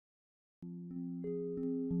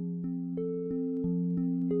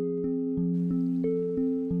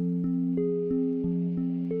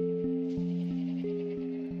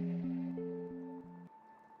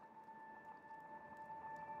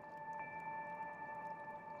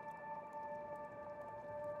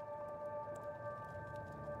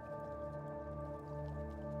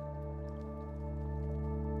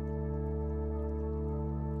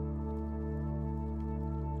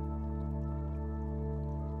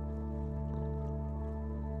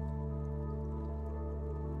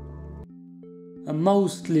A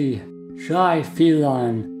mostly shy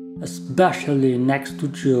feline, especially next to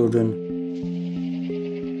children.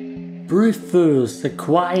 Prefers a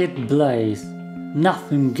quiet place.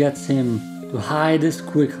 Nothing gets him to hide as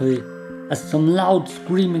quickly as some loud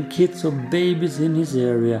screaming kids or babies in his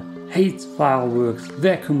area. Hates fireworks,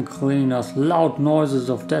 vacuum cleaners, loud noises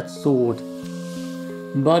of that sort.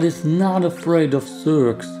 But is not afraid of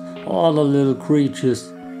circs or other little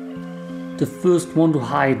creatures. The first one to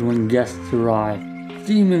hide when guests arrive.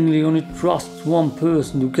 Seemingly only trusts one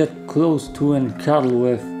person to get close to and cuddle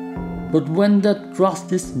with. But when that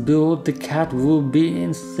trust is built, the cat will be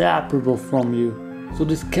inseparable from you. So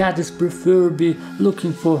this cat is preferably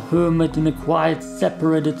looking for a hermit in a quiet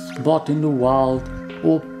separated spot in the wild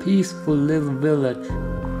or peaceful little village.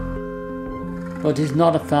 But he's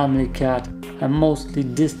not a family cat and mostly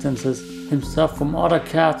distances himself from other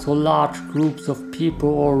cats or large groups of people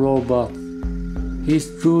or robots. He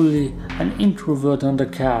is truly an introvert under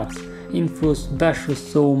cats, in for a special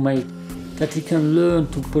soulmate that he can learn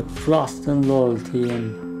to put trust and loyalty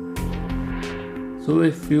in. So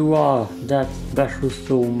if you are that special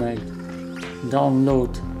soulmate,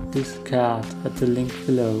 download this cat at the link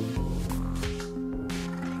below.